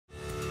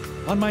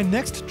On my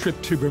next trip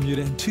to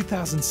Bermuda in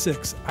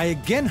 2006, I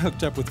again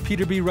hooked up with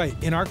Peter B. Wright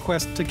in our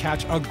quest to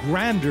catch a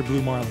grander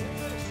blue marlin.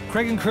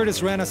 Craig and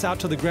Curtis ran us out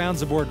to the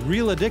grounds aboard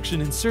Real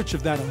Addiction in search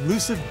of that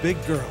elusive big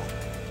girl.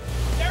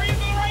 There you go,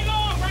 right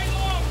long, right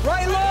long!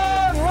 Right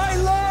long, right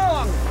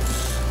long!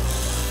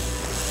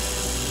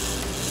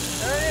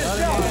 There it is,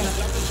 Joe.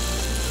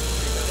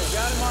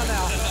 Got him on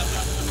now.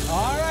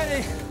 All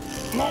righty,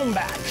 come on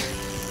back.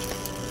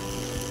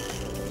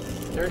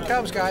 There it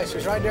comes, guys.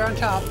 He's right there on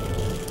top.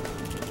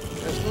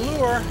 There's the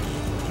lure.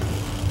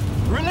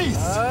 Release!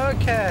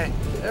 Okay,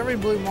 every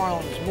blue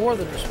marlin is more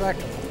than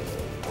respectable.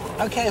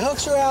 Okay,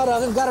 hooks are out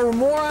of him. Got a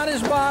remora on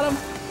his bottom.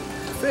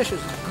 The fish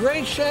is in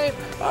great shape.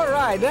 All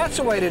right, that's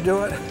the way to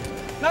do it.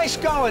 Nice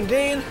going,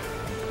 Dean.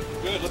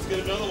 Good, let's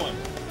get another one.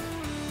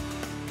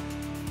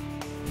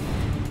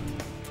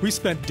 We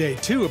spent day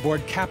 2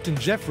 aboard Captain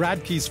Jeff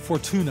Radke's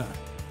Fortuna.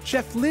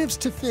 Jeff lives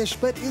to fish,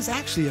 but is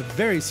actually a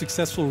very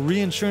successful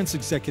reinsurance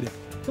executive,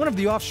 one of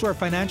the offshore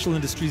financial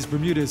industries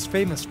Bermuda is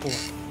famous for.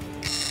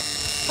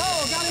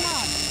 Oh, got him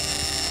on.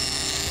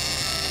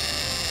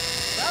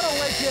 That'll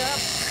wake you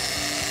up.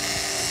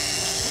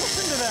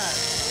 Listen to that.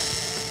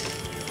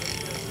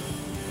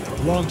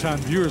 Longtime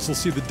viewers will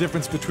see the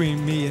difference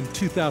between me in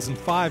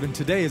 2005 and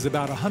today is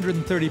about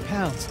 130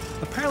 pounds.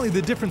 Apparently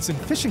the difference in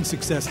fishing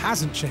success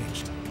hasn't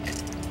changed.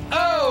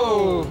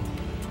 Oh!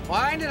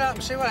 Wind it up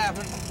and see what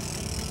happens.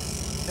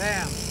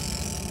 Damn.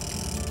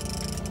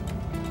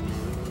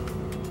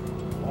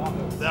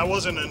 That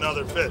wasn't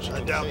another fish, I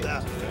doubt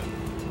that.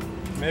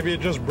 Maybe it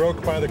just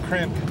broke by the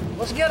crimp.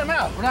 Let's get him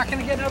out. We're not going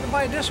to get another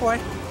bite this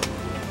way.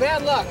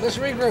 Bad luck. Let's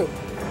regroup.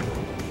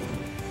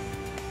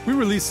 We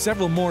released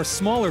several more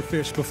smaller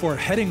fish before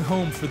heading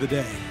home for the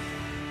day.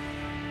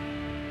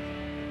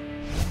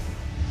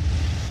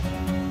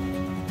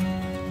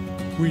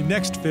 We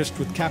next fished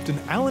with Captain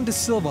Alan De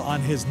Silva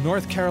on his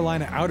North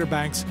Carolina Outer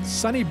Banks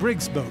Sonny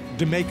Briggs boat,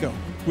 DeMaco,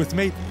 with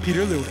mate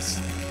Peter Lewis.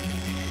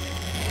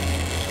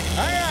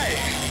 Aye, aye.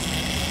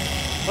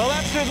 Well,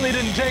 that certainly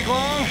didn't take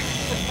long.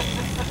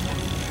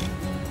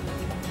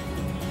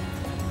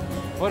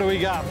 What do we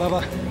got,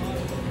 Bubba?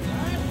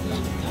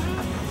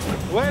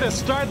 Way to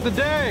start the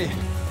day.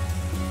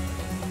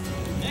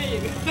 There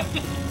you go.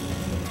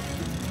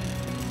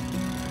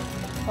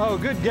 Oh,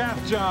 good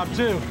gaff job,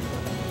 too.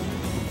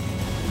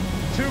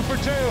 2 for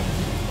 2.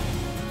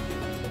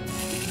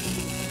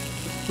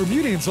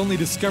 Bermudians only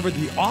discovered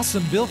the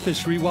awesome bill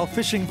fishery while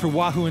fishing for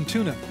wahoo and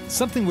tuna.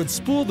 Something would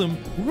spool them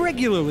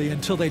regularly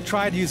until they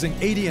tried using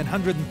 80 and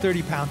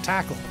 130-pound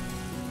tackle.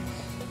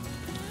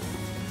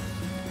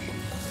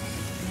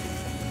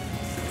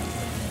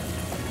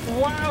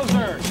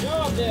 Wowzer! Good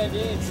job there,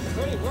 dude.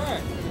 Pretty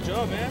work. Good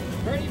job, man.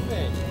 Pretty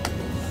fish.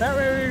 That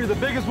may be the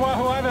biggest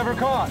wahoo I've ever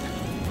caught.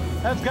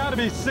 That's got to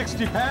be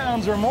 60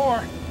 pounds or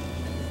more.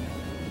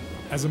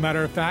 As a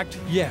matter of fact,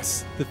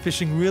 yes, the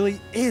fishing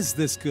really is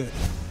this good.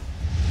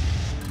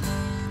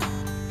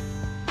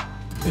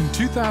 In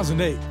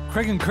 2008,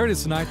 Craig and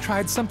Curtis and I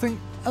tried something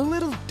a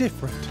little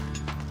different.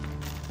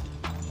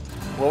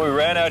 Well, we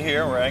ran out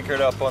here and we're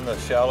anchored up on the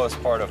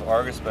shallowest part of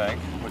Argus Bank,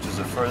 which is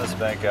the furthest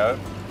bank out.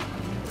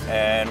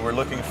 And we're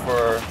looking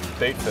for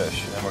bait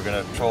fish, and we're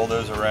going to troll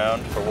those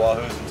around for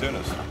wahoos and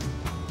tunas.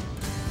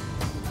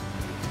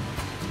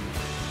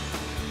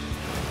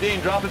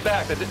 Dean, drop it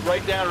back, that's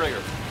right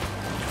downrigger.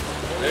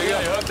 There you go,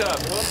 you hooked up.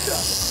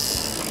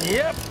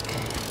 Yep.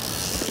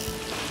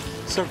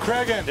 So,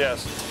 Craig,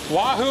 Yes.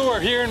 wahoo are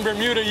here in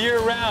Bermuda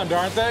year-round,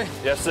 aren't they?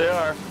 Yes, they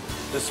are.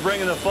 The spring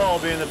and the fall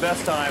being the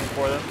best time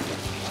for them.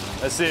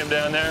 I see them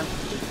down there.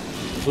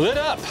 Lit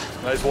up.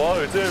 Nice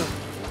wahoo, too.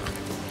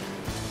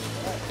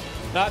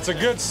 That's a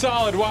good,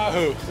 solid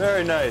wahoo.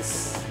 Very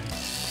nice.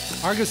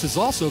 Argus is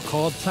also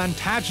called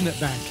Plantagenet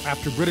Bank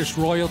after British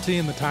royalty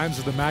in the times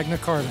of the Magna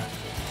Carta.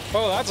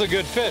 Oh, that's a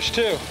good fish,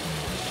 too.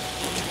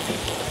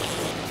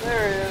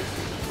 There he is.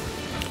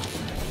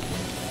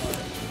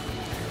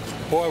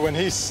 Boy, when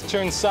he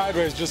turns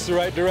sideways just the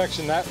right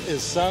direction, that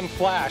is some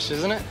flash,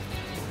 isn't it?